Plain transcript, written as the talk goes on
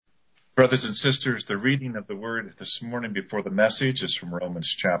Brothers and sisters, the reading of the word this morning before the message is from Romans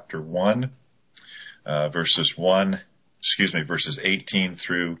chapter 1, verses 18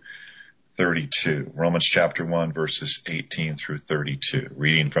 through 32. Romans chapter 1, verses 18 through 32.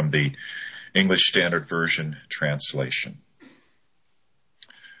 Reading from the English Standard Version translation.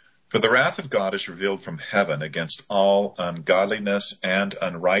 For the wrath of God is revealed from heaven against all ungodliness and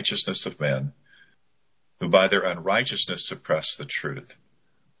unrighteousness of men, who by their unrighteousness suppress the truth.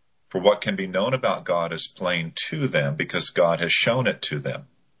 For what can be known about God is plain to them, because God has shown it to them.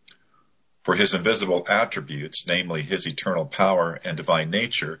 For his invisible attributes, namely his eternal power and divine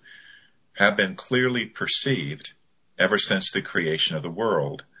nature, have been clearly perceived ever since the creation of the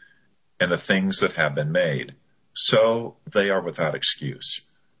world and the things that have been made. So they are without excuse.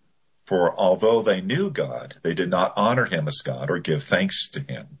 For although they knew God, they did not honor him as God or give thanks to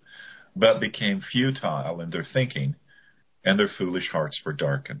him, but became futile in their thinking, and their foolish hearts were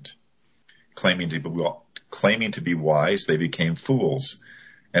darkened. Claiming to be wise, they became fools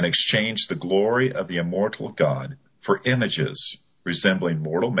and exchanged the glory of the immortal God for images resembling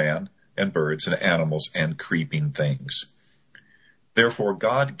mortal man and birds and animals and creeping things. Therefore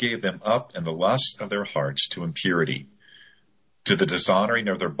God gave them up in the lust of their hearts to impurity, to the dishonoring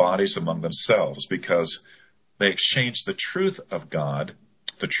of their bodies among themselves, because they exchanged the truth of God,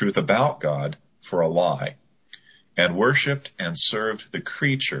 the truth about God, for a lie, and worshipped and served the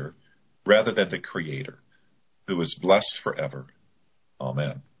creature rather than the Creator, who is blessed forever.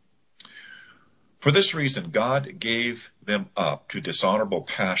 Amen. For this reason, God gave them up to dishonorable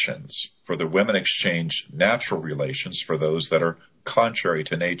passions, for the women exchanged natural relations for those that are contrary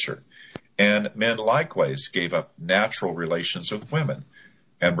to nature. And men likewise gave up natural relations with women,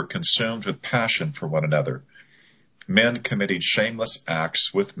 and were consumed with passion for one another, men committing shameless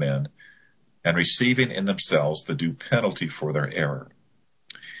acts with men, and receiving in themselves the due penalty for their error.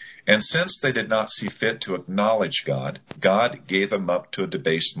 And since they did not see fit to acknowledge God, God gave them up to a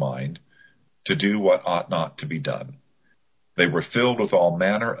debased mind to do what ought not to be done. They were filled with all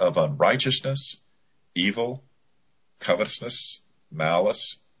manner of unrighteousness, evil, covetousness,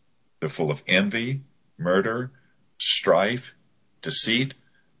 malice. They're full of envy, murder, strife, deceit,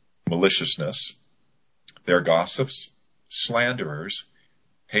 maliciousness. They're gossips, slanderers,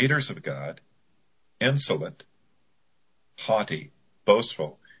 haters of God, insolent, haughty,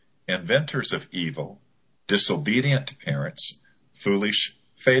 boastful, inventors of evil, disobedient to parents, foolish,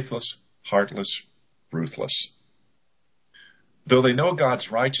 faithless, heartless, ruthless. Though they know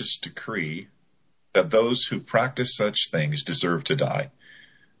God's righteous decree that those who practice such things deserve to die,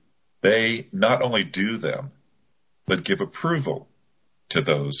 they not only do them, but give approval to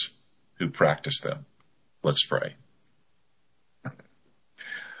those who practice them. Let's pray.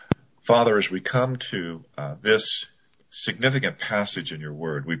 Father, as we come to this significant passage in your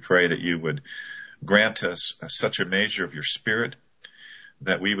word, we pray that you would grant us such a measure of your Spirit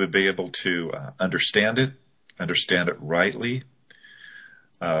that we would be able to understand it rightly,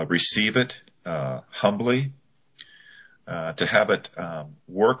 receive it humbly, to have it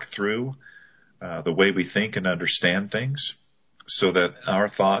work through the way we think and understand things, so that our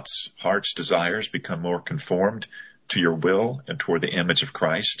thoughts, hearts, desires become more conformed to your will and toward the image of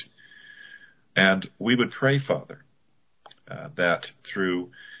Christ. And we would pray, Father, that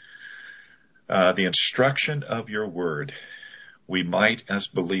through the instruction of your word, we might, as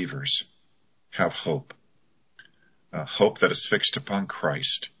believers, have hope, hope that is fixed upon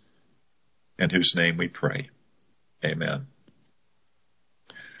Christ, in whose name we pray. Amen.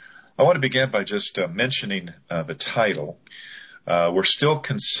 I want to begin by just mentioning the title. We're still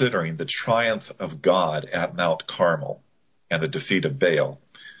considering the triumph of God at Mount Carmel and the defeat of Baal,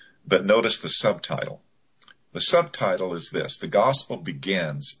 but notice the subtitle. The subtitle is this: the gospel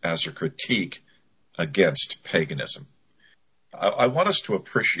begins as a critique against paganism. I want us to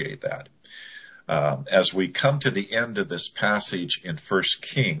appreciate that. As we come to the end of this passage in 1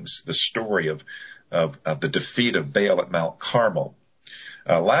 Kings, the story of the defeat of Baal at Mount Carmel.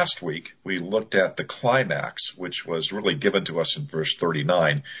 Last week, we looked at the climax, which was really given to us in verse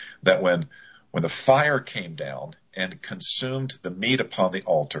 39, that when the fire came down and consumed the meat upon the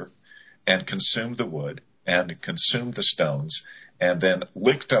altar and consumed the wood, and consumed the stones, and then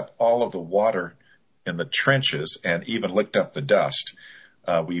licked up all of the water in the trenches and even licked up the dust.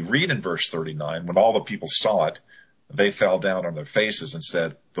 We read in verse 39, when all the people saw it, they fell down on their faces and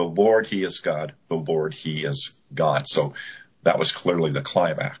said, "The Lord, he is God. The Lord, he is God." So that was clearly the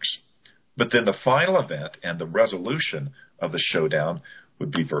climax. But then the final event and the resolution of the showdown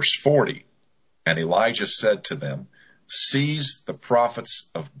would be verse 40. And Elijah said to them, "Seize the prophets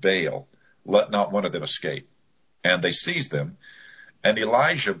of Baal. Let not one of them escape." And they seized them And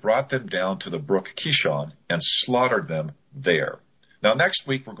Elijah brought them down to the brook Kishon and slaughtered them there. Now, next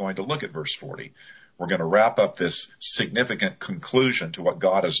week, we're going to look at verse 40. We're going to wrap up this significant conclusion to what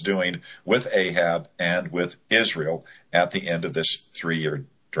God is doing with Ahab and with Israel at the end of this 3-year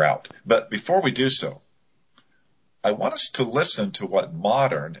drought. But before we do so, I want us to listen to what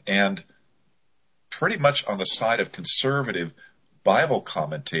modern and pretty much on the side of conservative Bible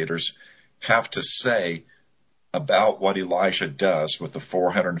commentators have to say about what Elijah does with the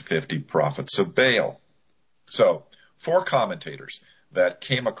 450 prophets of Baal. So, 4 commentators that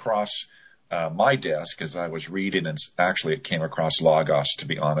came across my desk as I was reading, and actually it came across Logos, to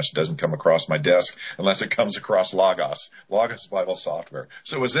be honest. It doesn't come across my desk unless it comes across Logos Bible software.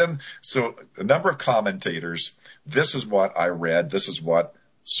 So a number of commentators, this is what I read, this is what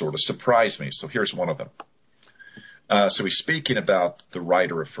sort of surprised me. So here's one of them. So he's speaking about the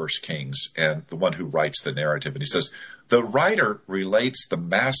writer of 1 Kings and the one who writes the narrative. And he says, the writer relates the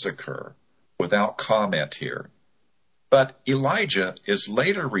massacre without comment here. But Elijah is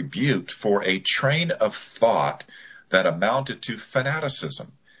later rebuked for a train of thought that amounted to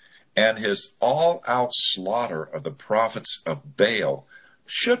fanaticism. And his all-out slaughter of the prophets of Baal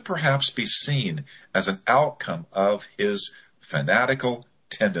should perhaps be seen as an outcome of his fanatical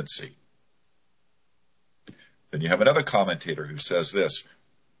tendency. Then you have another commentator who says this,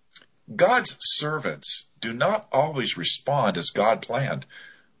 God's servants do not always respond as God planned,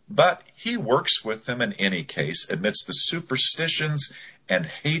 but he works with them in any case amidst the superstitions and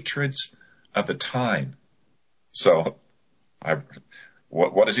hatreds of the time. So,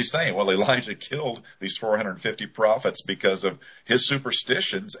 what is he saying? Well, Elijah killed these 450 prophets because of his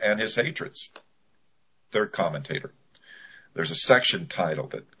superstitions and his hatreds. Third commentator. There's a section title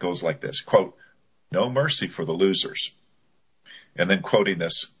that goes like this, quote, no mercy for the losers. And then quoting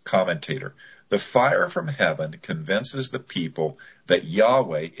this commentator, the fire from heaven convinces the people that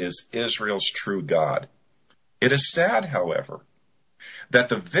Yahweh is Israel's true God. It is sad, however, that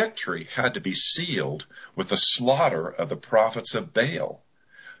the victory had to be sealed with the slaughter of the prophets of Baal,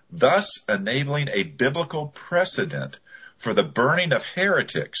 thus enabling a biblical precedent for the burning of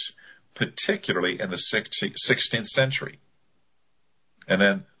heretics, particularly in the 16th century. And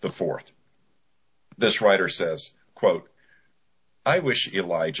then the fourth. This writer says, quote, I wish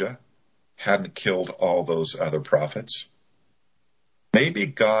Elijah hadn't killed all those other prophets. Maybe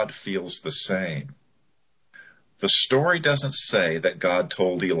God feels the same. The story doesn't say that God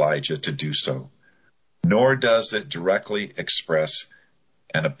told Elijah to do so, nor does it directly express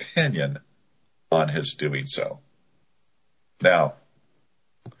an opinion on his doing so. Now,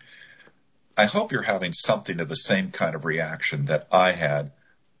 I hope you're having something of the same kind of reaction that I had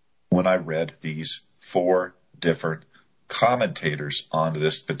when I read these 4 different commentators on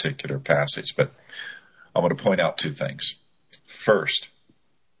this particular passage. But I want to point out 2 things. First,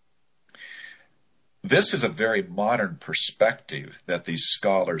 this is a very modern perspective that these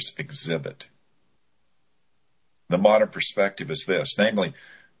scholars exhibit. The modern perspective is this, namely,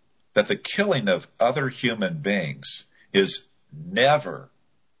 that the killing of other human beings is never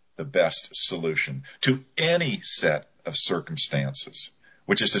the best solution to any set of circumstances,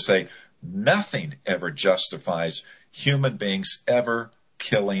 which is to say, nothing ever justifies human beings ever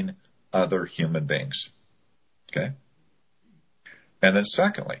killing other human beings. Okay? And then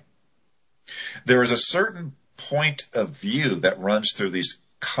secondly, there is a certain point of view that runs through these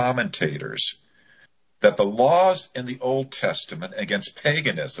commentators that the laws in the Old Testament against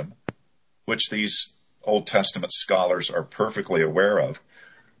paganism, which these Old Testament scholars are perfectly aware of,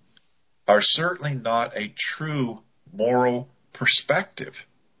 are certainly not a true moral perspective.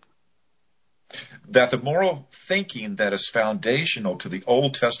 That the moral thinking that is foundational to the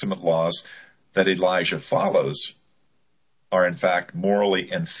Old Testament laws that Elijah follows are in fact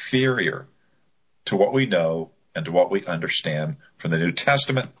morally inferior to what we know and to what we understand from the New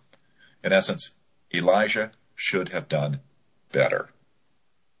Testament. In essence, Elijah should have done better.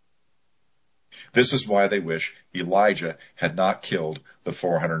 This is why they wish Elijah had not killed the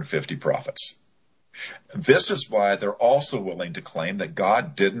 450 prophets. This is why they're also willing to claim that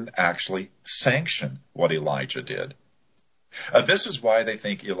God didn't actually sanction what Elijah did. This is why they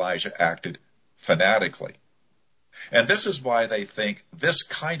think Elijah acted fanatically. And this is why they think this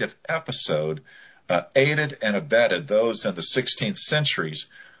kind of episode aided and abetted those in the 16th centuries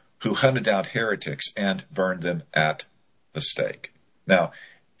who hunted down heretics and burned them at the stake. Now,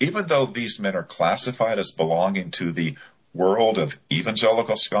 even though these men are classified as belonging to the world of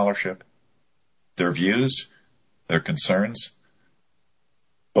evangelical scholarship, their views, their concerns,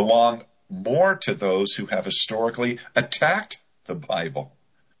 belong more to those who have historically attacked the Bible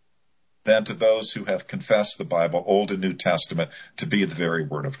than to those who have confessed the Bible, Old and New Testament, to be the very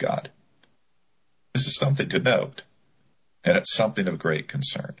Word of God. This is something to note, and it's something of great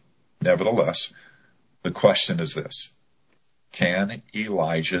concern. Nevertheless, the question is this: can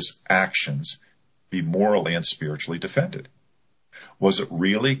Elijah's actions be morally and spiritually defended? Was it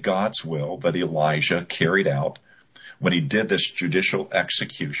really God's will that Elijah carried out when he did this judicial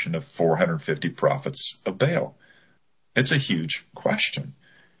execution of 450 prophets of Baal? It's a huge question.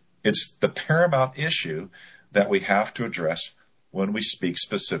 It's the paramount issue that we have to address when we speak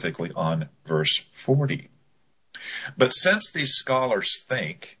specifically on verse 40. But since these scholars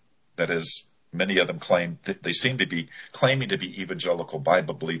think, that is, many of them claim, they seem to be claiming to be evangelical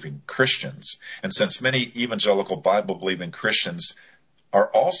Bible-believing Christians, and since many evangelical Bible-believing Christians are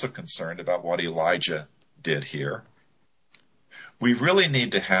also concerned about what Elijah did here, we really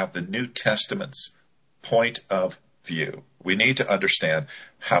need to have the New Testament's point of view. We need to understand,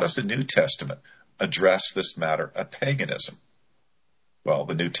 how does the New Testament address this matter of paganism? Well,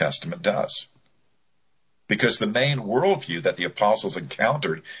 the New Testament does. Because the main worldview that the apostles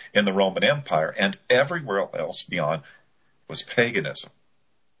encountered in the Roman Empire and everywhere else beyond was paganism.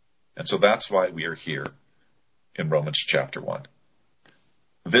 And so that's why we are here in Romans chapter 1.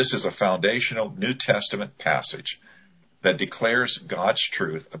 This is a foundational New Testament passage that declares God's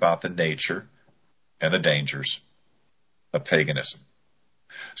truth about the nature and the dangers of paganism.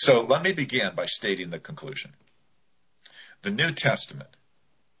 So let me begin by stating the conclusion. The New Testament,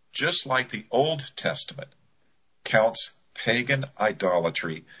 just like the Old Testament, counts pagan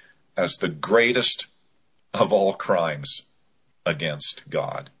idolatry as the greatest of all crimes against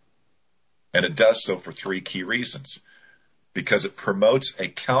God. And it does so for three key reasons: because it promotes a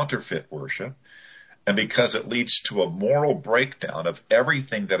counterfeit worship, and because it leads to a moral breakdown of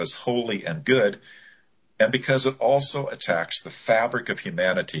everything that is holy and good, and because it also attacks the fabric of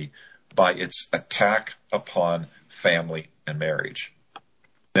humanity by its attack upon family and marriage.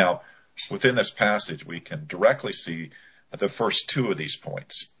 Now, within this passage, we can directly see the first two of these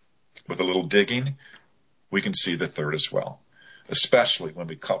points. With a little digging, we can see the third as well, especially when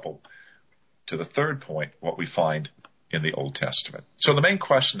we couple to the third point what we find in the Old Testament. So the main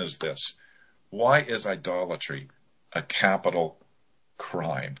question is this: why is idolatry a capital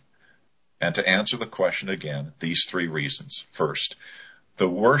crime? And to answer the question again, these three reasons. First, the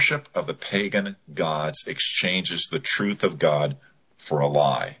worship of the pagan gods exchanges the truth of God for a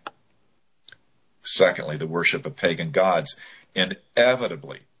lie. Secondly, the worship of pagan gods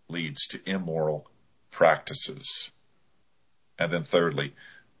inevitably leads to immoral practices. And then thirdly,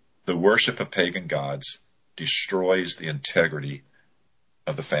 the worship of pagan gods destroys the integrity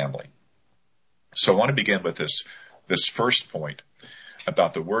of the family. So I want to begin with this first point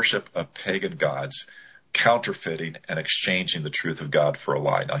about the worship of pagan gods counterfeiting and exchanging the truth of God for a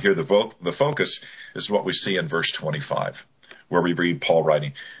lie. Now here the focus is what we see in verse 25, where we read Paul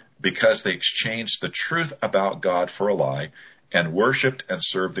writing, because they exchanged the truth about God for a lie and worshipped and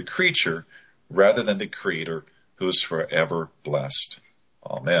served the creature rather than the Creator, who is forever blessed.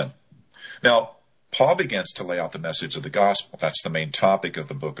 Amen. Now, Paul begins to lay out the message of the gospel. That's the main topic of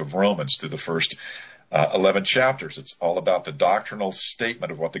the book of Romans through the first 11 chapters. It's all about the doctrinal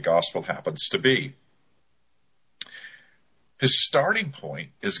statement of what the gospel happens to be. His starting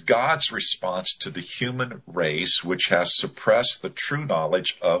point is God's response to the human race, which has suppressed the true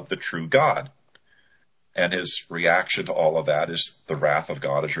knowledge of the true God. And his reaction to all of that is the wrath of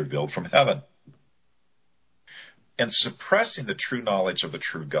God is revealed from heaven. In suppressing the true knowledge of the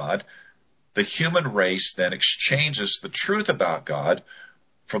true God, the human race then exchanges the truth about God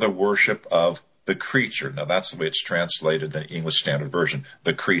for the worship of the creature. Now that's the way it's translated in the English Standard Version,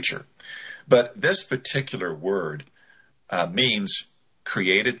 the creature. But this particular word means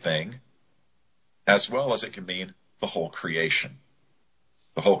created thing, as well as it can mean the whole creation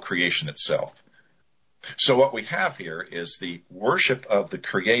itself. So what we have here is the worship of the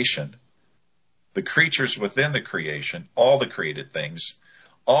creation, the creatures within the creation, all the created things,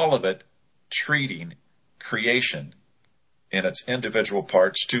 all of it treating creation in its individual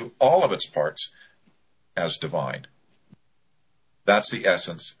parts to all of its parts as divine. That's the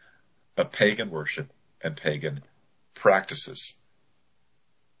essence of pagan worship and pagan practices.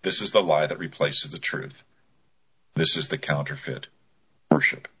 This is the lie that replaces the truth. This is the counterfeit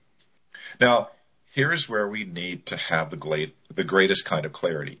worship. Now, here's where we need to have the greatest kind of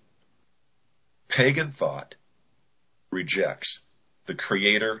clarity. Pagan thought rejects the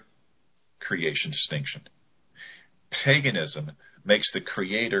creator-creation distinction. Paganism makes the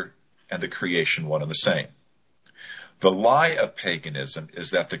creator and the creation one and the same. The lie of paganism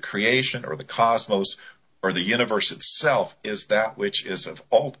is that the creation or the cosmos or the universe itself is that which is of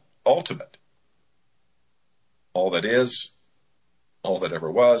ultimate. All that is, all that ever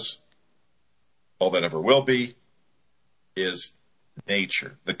was, all that ever will be is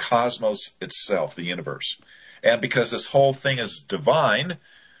nature, the cosmos itself, the universe. And because this whole thing is divine,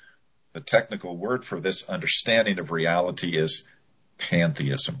 the technical word for this understanding of reality is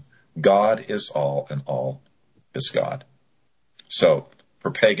pantheism. God is all and all is God. So,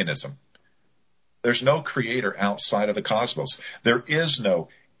 for paganism, there's no creator outside of the cosmos. There is no,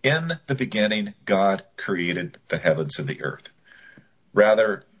 in the beginning, God created the heavens and the earth.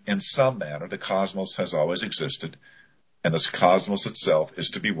 Rather, in some manner, the cosmos has always existed, and this cosmos itself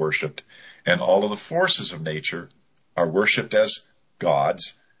is to be worshipped, and all of the forces of nature are worshipped as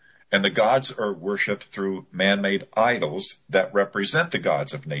gods, and the gods are worshipped through man-made idols that represent the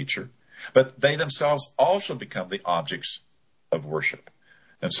gods of nature, but they themselves also become the objects of worship.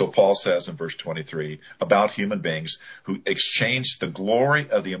 And so Paul says in verse 23 about human beings who exchanged the glory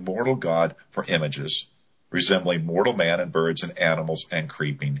of the immortal God for images, resembling mortal man and birds and animals and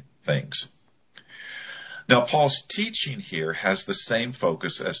creeping things. Now, Paul's teaching here has the same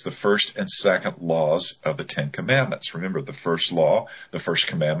focus as the first and second laws of the Ten Commandments. Remember, the first law, the first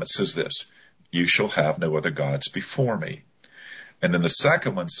commandment says this: you shall have no other gods before me. And then the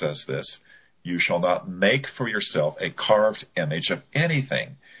second one says this: you shall not make for yourself a carved image of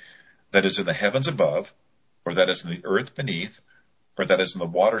anything that is in the heavens above, or that is in the earth beneath, or that is in the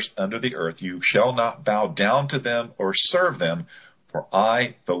waters under the earth. You shall not bow down to them or serve them, for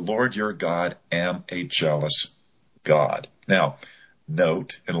I, the Lord your God, am a jealous God. Now,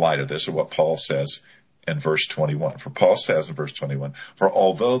 note, in light of this, of what Paul says in verse 21. For Paul says in verse 21, for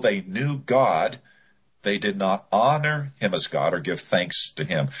although they knew God, they did not honor him as God or give thanks to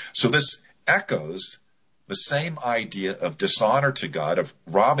him. So this echoes the same idea of dishonor to God, of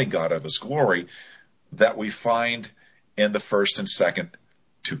robbing God of his glory, that we find in the first and second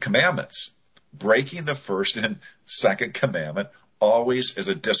two commandments. Breaking the first and second commandment always is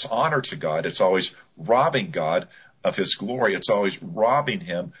a dishonor to God. It's always robbing God of his glory. It's always robbing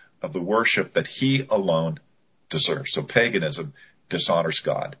him of the worship that he alone deserves. So paganism dishonors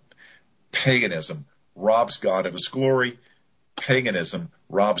God. Paganism robs God of his glory. Paganism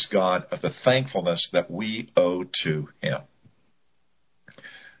robs God of the thankfulness that we owe to him.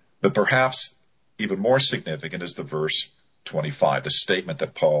 But perhaps even more significant is the verse 25, the statement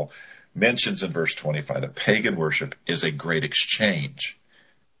that Paul mentions in verse 25, that pagan worship is a great exchange.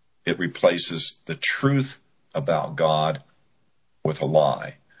 It replaces the truth about God with a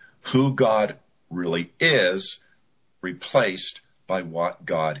lie. Who God really is replaced by what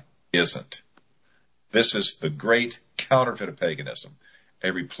God isn't. This is the great counterfeit of paganism,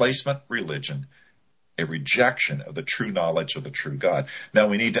 a replacement religion, a rejection of the true knowledge of the true God. Now,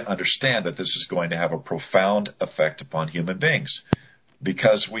 we need to understand that this is going to have a profound effect upon human beings,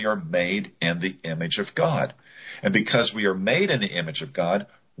 because we are made in the image of God. And because we are made in the image of God,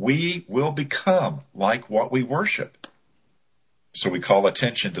 we will become like what we worship. So we call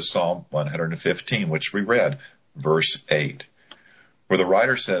attention to Psalm 115, which we read, verse 8, where the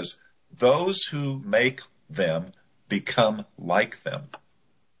writer says, those who make them become like them.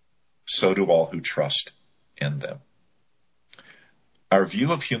 So do all who trust in them. Our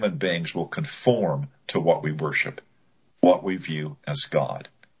view of human beings will conform to what we worship, what we view as God.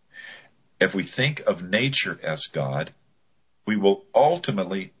 If we think of nature as God, we will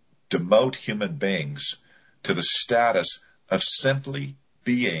ultimately demote human beings to the status of simply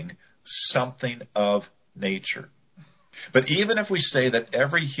being something of nature. But even if we say that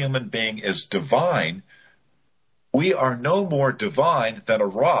every human being is divine, we are no more divine than a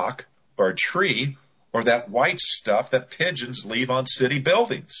rock or a tree or that white stuff that pigeons leave on city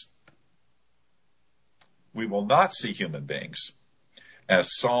buildings. We will not see human beings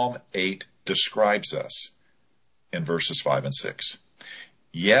as Psalm 8 describes us in verses 5 and 6.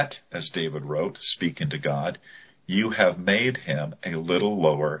 Yet, as David wrote, speaking to God, you have made him a little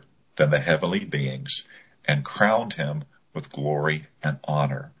lower than the heavenly beings and crowned him with glory and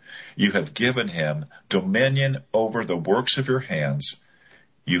honor. You have given him dominion over the works of your hands.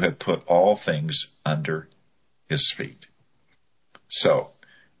 You have put all things under his feet. So,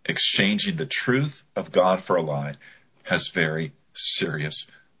 exchanging the truth of God for a lie has very serious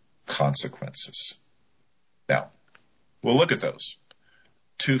consequences. Now, we'll look at those.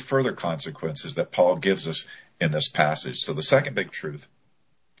 Two further consequences that Paul gives us in this passage. So the second big truth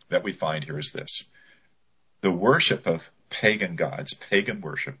that we find here is this: the worship of pagan gods, pagan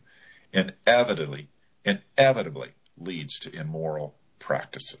worship, inevitably leads to immoral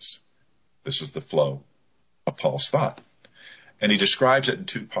practices. This is the flow of Paul's thought. And he describes it in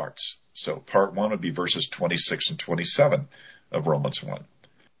two parts. So part one would be verses 26 and 27 of Romans 1.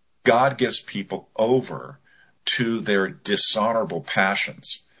 God gives people over to their dishonorable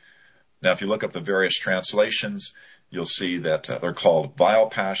passions. Now, if you look up the various translations, you'll see that they're called vile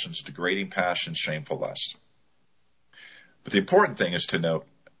passions, degrading passions, shameful lust. But the important thing is to note,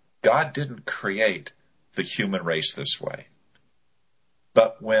 God didn't create the human race this way.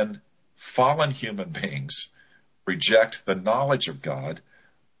 But when fallen human beings reject the knowledge of God,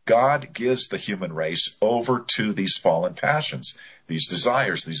 God gives the human race over to these fallen passions, these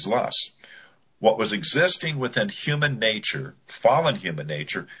desires, these lusts. What was existing within human nature, fallen human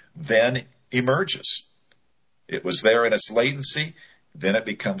nature, then emerges. It was there in its latency, then it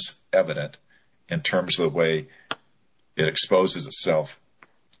becomes evident in terms of the way it exposes itself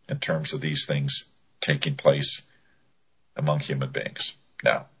in terms of these things taking place among human beings.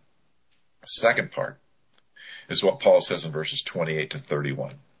 Now, the second part is what Paul says in verses 28 to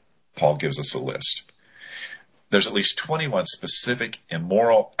 31. Paul gives us a list. There's at least 21 specific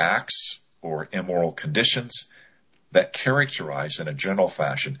immoral acts or immoral conditions that characterize in a general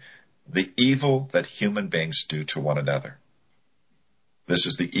fashion the evil that human beings do to one another. This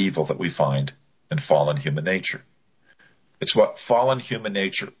is the evil that we find in fallen human nature. It's what fallen human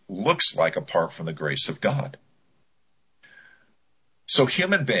nature looks like apart from the grace of God. So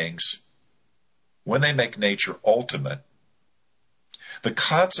human beings, when they make nature ultimate, the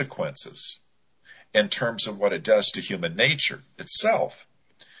consequences in terms of what it does to human nature itself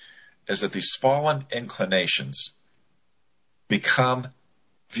is that these fallen inclinations become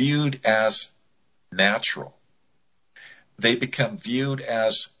viewed as natural. They become viewed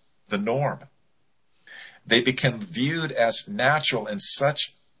as the norm. They become viewed as natural in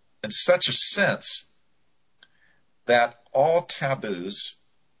such a sense that all taboos,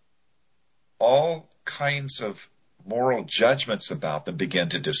 all kinds of moral judgments about them begin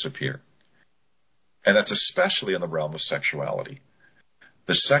to disappear. And that's especially in the realm of sexuality.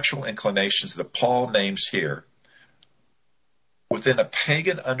 The sexual inclinations that Paul names here, within a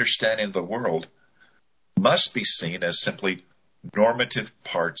pagan understanding of the world, must be seen as simply normative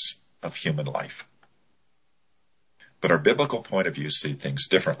parts of human life. But our biblical point of view sees things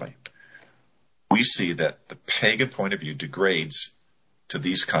differently. We see that the pagan point of view degrades to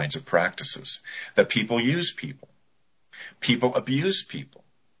these kinds of practices, that people use people. People abuse people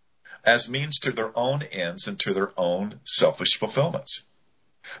as means to their own ends and to their own selfish fulfillments.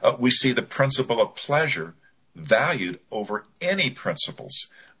 We see the principle of pleasure valued over any principles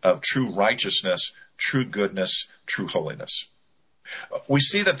of true righteousness, true goodness, true holiness. We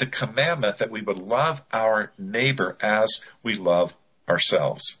see that the commandment that we would love our neighbor as we love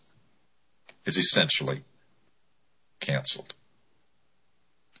ourselves is essentially canceled.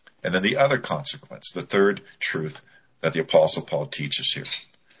 And then the other consequence, the third truth that the Apostle Paul teaches here.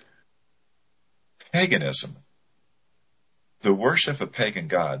 Paganism, the worship of pagan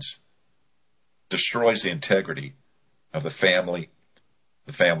gods, destroys the integrity of the family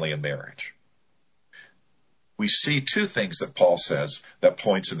and marriage. We see two things that Paul says that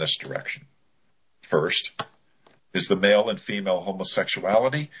points in this direction. First is the male and female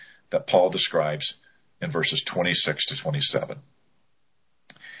homosexuality that Paul describes in verses 26 to 27.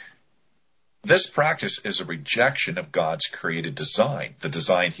 This practice is a rejection of God's created design, the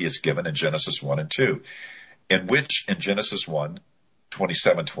design he has given in Genesis 1 and 2, in which in Genesis 1,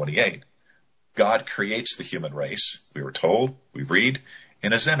 27, 28, God creates the human race, we were told, we read,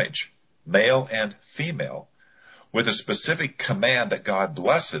 in his image, male and female, with a specific command that God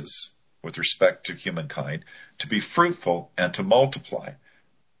blesses with respect to humankind to be fruitful and to multiply,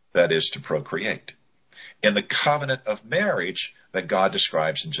 that is, to procreate. In the covenant of marriage that God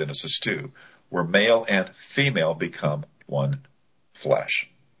describes in Genesis 2, where male and female become one flesh.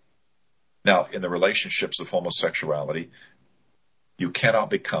 Now, in the relationships of homosexuality, you cannot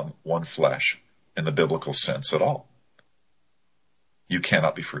become one flesh in the biblical sense at all. You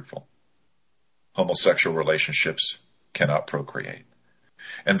cannot be fruitful. Homosexual relationships cannot procreate.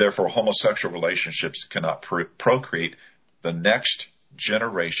 And therefore, homosexual relationships cannot procreate the next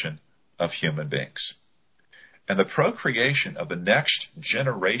generation of human beings. And the procreation of the next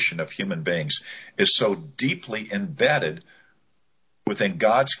generation of human beings is so deeply embedded within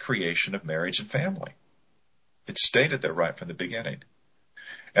God's creation of marriage and family. It's stated there right from the beginning.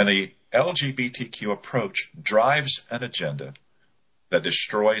 And the LGBTQ approach drives an agenda that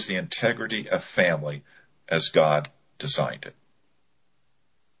destroys the integrity of family as God designed it.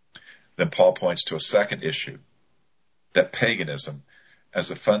 Then Paul points to a second issue, that paganism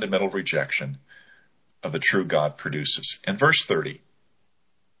as a fundamental rejection of the true God produces. In verse 30,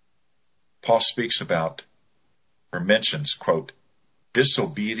 Paul speaks about, or mentions, quote,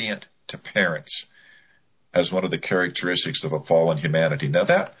 disobedient to parents as one of the characteristics of a fallen humanity. Now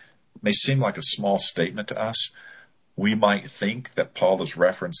that may seem like a small statement to us. We might think that Paul is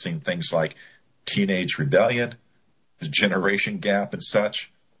referencing things like teenage rebellion, the generation gap and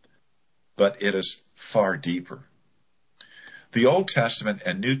such, but it is far deeper. The Old Testament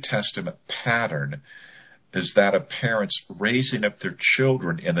and New Testament pattern is that of parents raising up their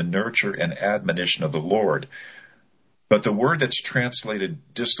children in the nurture and admonition of the Lord. But the word that's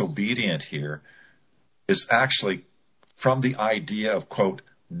translated disobedient here is actually from the idea of, quote,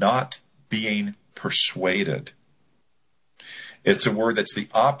 not being persuaded. It's a word that's the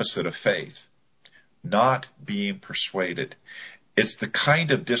opposite of faith, not being persuaded. It's the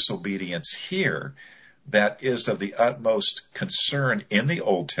kind of disobedience here that is of the utmost concern in the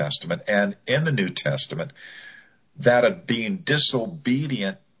Old Testament and in the New Testament, that of being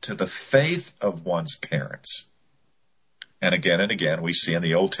disobedient to the faith of one's parents. And again, we see in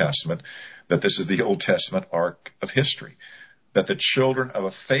the Old Testament that this is the Old Testament arc of history, that the children of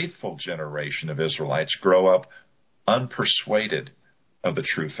a faithful generation of Israelites grow up unpersuaded of the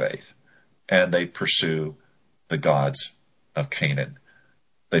true faith, and they pursue the gods of Canaan.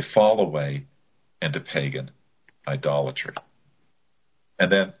 They fall away into pagan idolatry.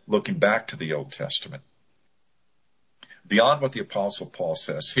 And then looking back to the Old Testament, beyond what the Apostle Paul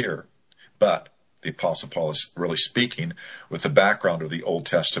says here, but the Apostle Paul is really speaking with the background of the Old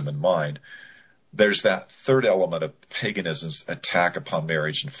Testament in mind, there's that third element of paganism's attack upon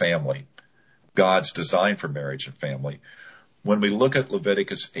marriage and family, God's design for marriage and family. When we look at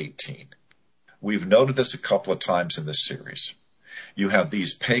Leviticus 18, we've noted this a couple of times in this series. You have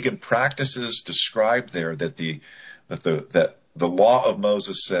these pagan practices described there that the law of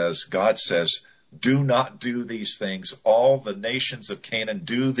Moses says, God says, do not do these things. All the nations of Canaan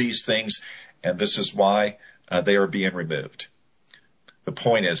do these things, and this is why they are being removed. The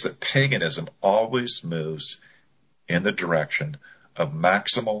point is that paganism always moves in the direction of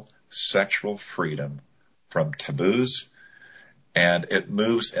maximal sexual freedom from taboos, and it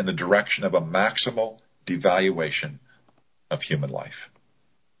moves in the direction of a maximal devaluation of human life.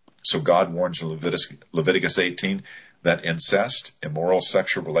 So God warns in Leviticus 18 that incest, immoral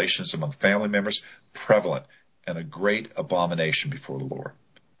sexual relations among family members, prevalent and a great abomination before the Lord.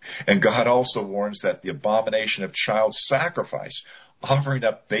 And God also warns that the abomination of child sacrifice, offering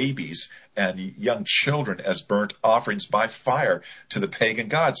up babies and young children as burnt offerings by fire to the pagan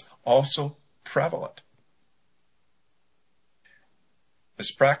gods, also prevalent.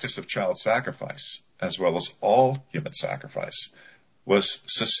 This practice of child sacrifice, as well as all human sacrifice, was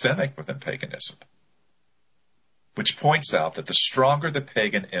systemic within paganism, which points out that the stronger the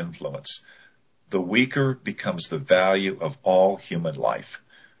pagan influence, the weaker becomes the value of all human life,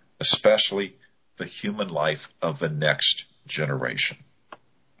 especially the human life of the next generation.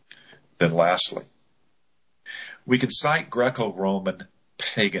 Then lastly, we can cite Greco-Roman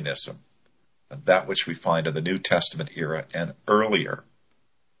paganism, that which we find in the New Testament era and earlier,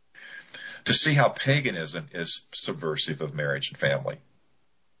 to see how paganism is subversive of marriage and family.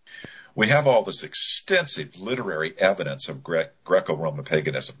 We have all this extensive literary evidence of Greco-Roman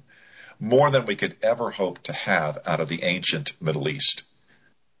paganism, more than we could ever hope to have out of the ancient Middle East.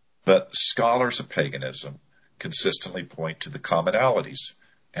 But scholars of paganism consistently point to the commonalities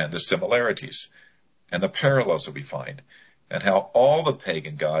and the similarities and the parallels that we find, and how all the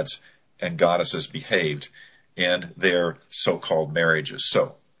pagan gods and goddesses behaved in their so-called marriages.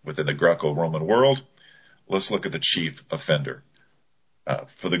 So, within the Greco-Roman world, let's look at the chief offender.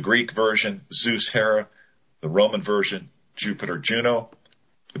 For the Greek version, Zeus, Hera. The Roman version, Jupiter, Juno.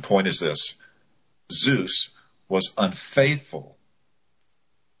 The point is this: Zeus was unfaithful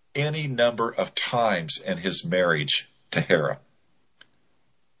any number of times in his marriage to Hera,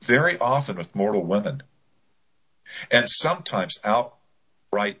 very often with mortal women, and sometimes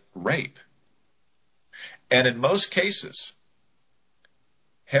outright rape. And in most cases,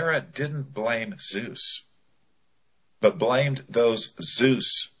 Hera didn't blame Zeus, but blamed those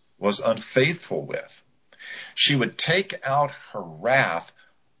Zeus was unfaithful with. She would take out her wrath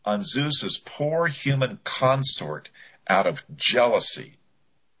on Zeus's poor human consort out of jealousy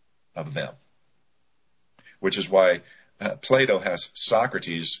of them, which is why Plato has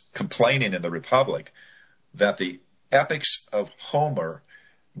Socrates complaining in the Republic that the epics of Homer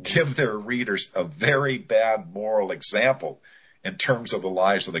give their readers a very bad moral example in terms of the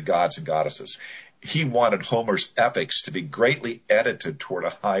lives of the gods and goddesses. He wanted Homer's epics to be greatly edited toward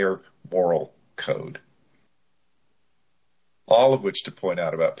a higher moral code. All of which to point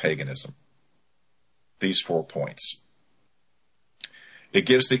out about paganism. These 4 points. It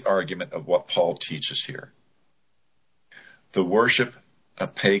gives the argument of what Paul teaches here. The worship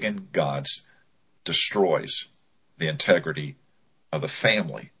of pagan gods destroys the integrity of the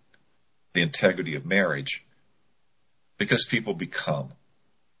family the integrity of marriage, because people become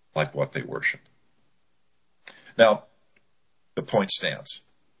like what they worship. Now, the point stands.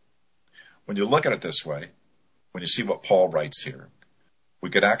 When you look at it this way, when you see what Paul writes here, we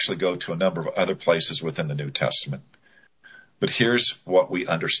could actually go to a number of other places within the New Testament. But here's what we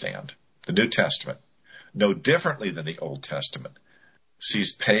understand. The New Testament, no differently than the Old Testament,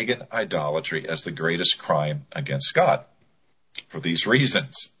 sees pagan idolatry as the greatest crime against God. For these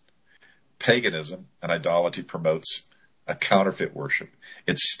reasons, paganism and idolatry promotes a counterfeit worship.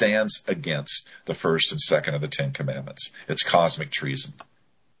 It stands against the first and second of the Ten Commandments. It's cosmic treason.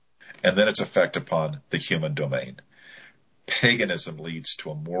 And then its effect upon the human domain. Paganism leads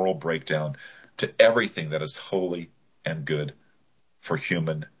to a moral breakdown to everything that is holy and good for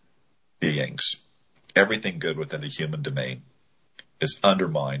human beings. Everything good within the human domain is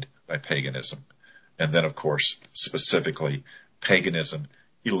undermined by paganism. And then, of course, specifically, paganism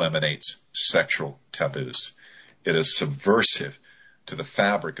eliminates sexual taboos. It is subversive to the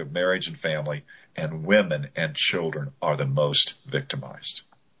fabric of marriage and family, and women and children are the most victimized.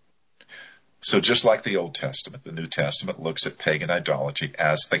 So just like the Old Testament, the New Testament looks at pagan idolatry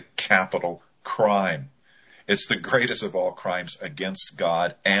as the capital crime. It's the greatest of all crimes against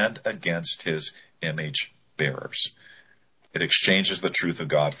God and against his image bearers. It exchanges the truth of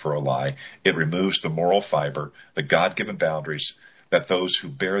God for a lie. It removes the moral fiber, the God-given boundaries that those who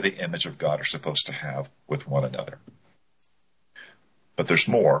bear the image of God are supposed to have with one another. But there's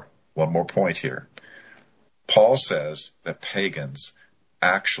more. One more point here. Paul says that pagans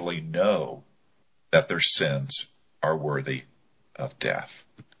actually know that their sins are worthy of death.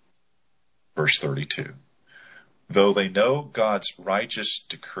 Verse 32. Though they know God's righteous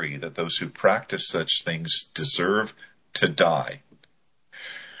decree that those who practice such things deserve to die,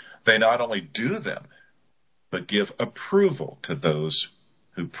 they not only do them, but give approval to those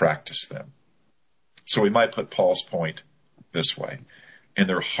who practice them. So we might put Paul's point this way. In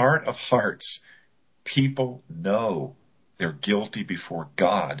their heart of hearts, people know they're guilty before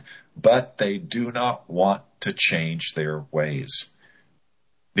God, but they do not want to change their ways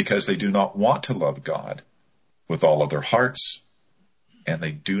because they do not want to love God with all of their hearts, and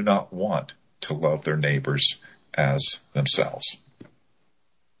they do not want to love their neighbors as themselves.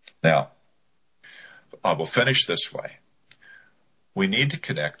 Now, I will finish this way. We need to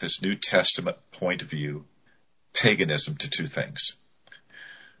connect this New Testament point of view, paganism, to two things.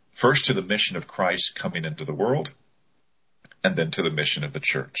 First, to the mission of Christ coming into the world, and then to the mission of the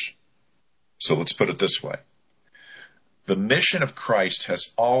church. So let's put it this way. The mission of Christ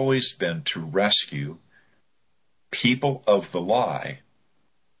has always been to rescue people of the lie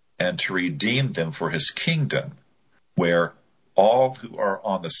and to redeem them for his kingdom, where all who are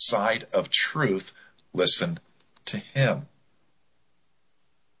on the side of truth listen to him.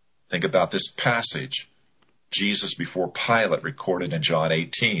 Think about this passage. Jesus before Pilate, recorded in John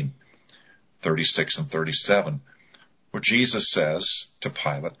 18, 36 and 37, where Jesus says to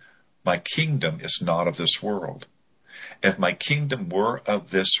Pilate, "My kingdom is not of this world. If my kingdom were of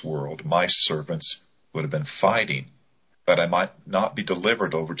this world, my servants would have been fighting, that I might not be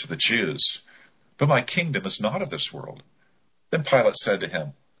delivered over to the Jews. But my kingdom is not of this world." Then Pilate said to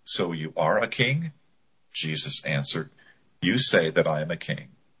him, "So you are a king?" Jesus answered, "You say that I am a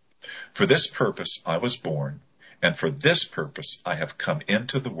king. For this purpose I was born, and for this purpose I have come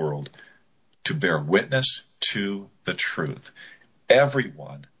into the world, to bear witness to the truth.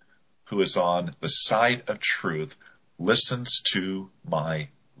 Everyone who is on the side of truth listens to my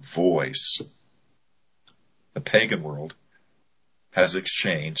voice." The pagan world has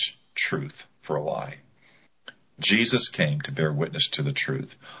exchanged truth for a lie. Jesus came to bear witness to the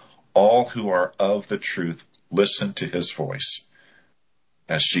truth. All who are of the truth listen to his voice.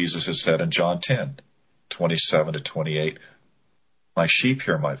 As Jesus has said in John 10, 27 to 28, "My sheep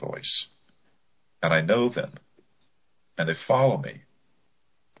hear my voice, and I know them, and they follow me.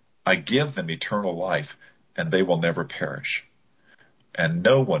 I give them eternal life, and they will never perish, and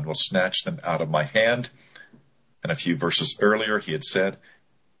no one will snatch them out of my hand." And a few verses earlier, he had said,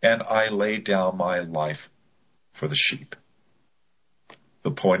 "And I lay down my life for the sheep."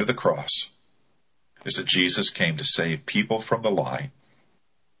 The point of the cross is that Jesus came to save people from the lie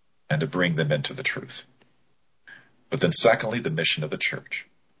and to bring them into the truth. But then secondly, the mission of the church.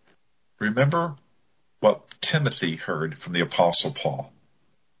 Remember what Timothy heard from the Apostle Paul.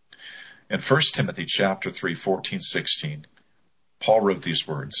 In 1 Timothy chapter 3, 14, 16, Paul wrote these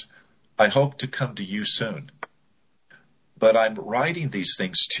words, "I hope to come to you soon, but I'm writing these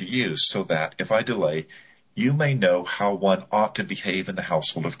things to you so that if I delay, you may know how one ought to behave in the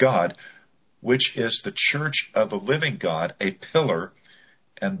household of God, which is the church of the living God, a pillar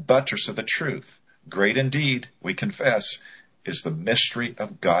and buttress of the truth. Great indeed, we confess, is the mystery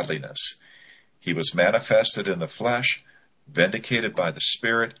of godliness. He was manifested in the flesh, vindicated by the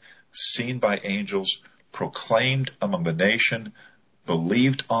Spirit, seen by angels, proclaimed among the nation,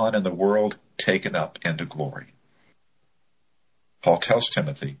 believed on in the world, taken up into glory. Paul tells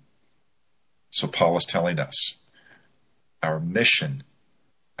Timothy, so Paul is telling us, our mission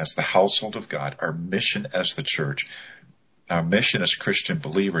as the household of God, our mission as the church, our mission as Christian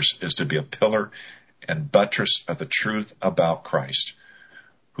believers is to be a pillar and buttress of the truth about Christ,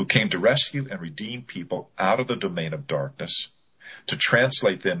 who came to rescue and redeem people out of the domain of darkness, to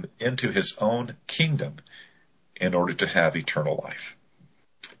translate them into his own kingdom in order to have eternal life.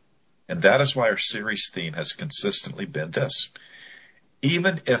 And that is why our series theme has consistently been this.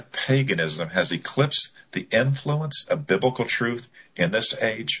 Even if paganism has eclipsed the influence of biblical truth in this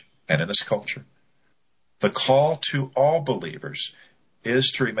age and in this culture, the call to all believers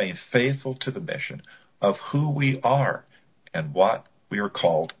is to remain faithful to the mission of who we are and what we are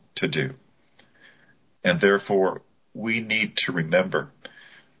called to do. And therefore, we need to remember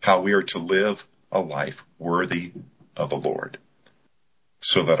how we are to live a life worthy of the Lord,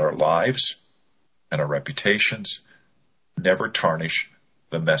 so that our lives and our reputations never tarnish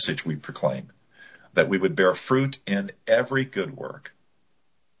the message we proclaim, that we would bear fruit in every good work,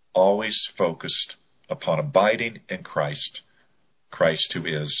 always focused upon abiding in Christ, Christ who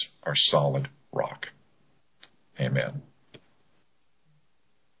is our solid rock. Amen.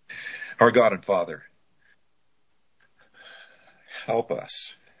 Our God and Father, help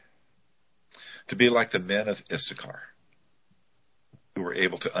us to be like the men of Issachar, who were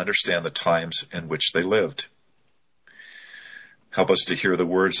able to understand the times in which they lived. Help us to hear the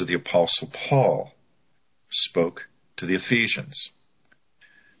words that the Apostle Paul spoke to the Ephesians,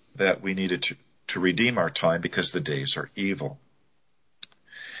 that we needed to redeem our time because the days are evil.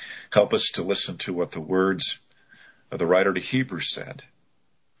 Help us to listen to what the words of the writer to Hebrews said,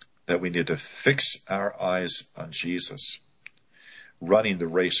 that we need to fix our eyes on Jesus, running the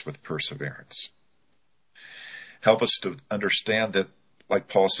race with perseverance. Help us to understand that, like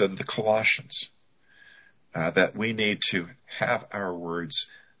Paul said to the Colossians, that we need to have our words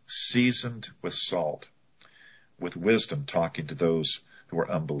seasoned with salt, with wisdom talking to those who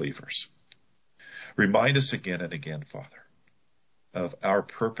are unbelievers. Remind us again and again, Father, of our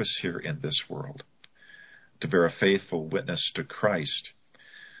purpose here in this world, to bear a faithful witness to Christ,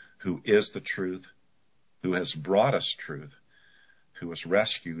 who is the truth, who has brought us truth, who has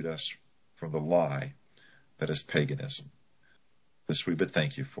rescued us from the lie that is paganism. This we would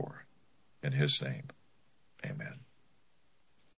thank you for. In his name, amen.